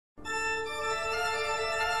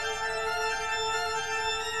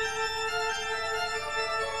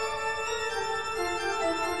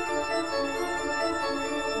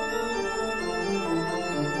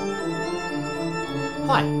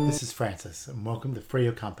Hi, this is Francis and welcome to Free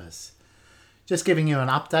Your Compass. Just giving you an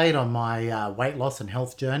update on my weight loss and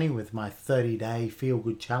health journey with my 30-day Feel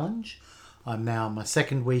Good Challenge. I'm now my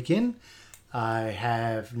second week in. I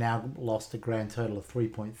have now lost a grand total of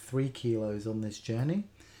 3.3 kilos on this journey.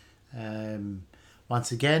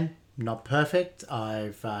 Once again, not perfect.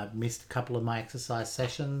 I've missed a couple of my exercise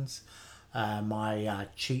sessions. My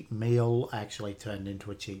cheat meal actually turned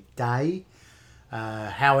into a cheat day.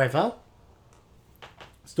 However,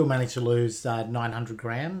 still managed to lose 900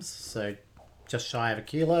 grams, so just shy of a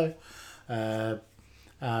kilo.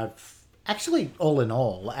 Actually, all in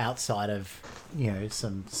all, outside of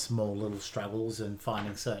some small little struggles and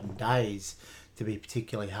finding certain days to be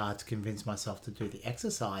particularly hard to convince myself to do the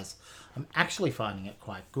exercise, I'm actually finding it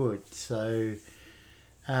quite good. So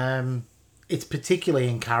it's particularly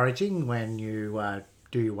encouraging when you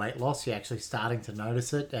do your weight loss. You're actually starting to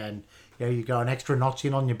notice it, and you go an extra notch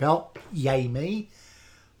in on your belt. Yay me!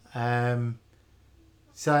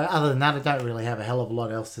 So other than that, I don't really have a hell of a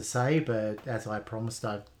lot else to say, but as I promised,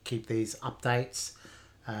 I'd keep these updates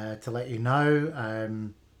to let you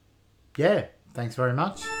know. Thanks very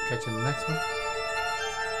much. Catch you in the next one.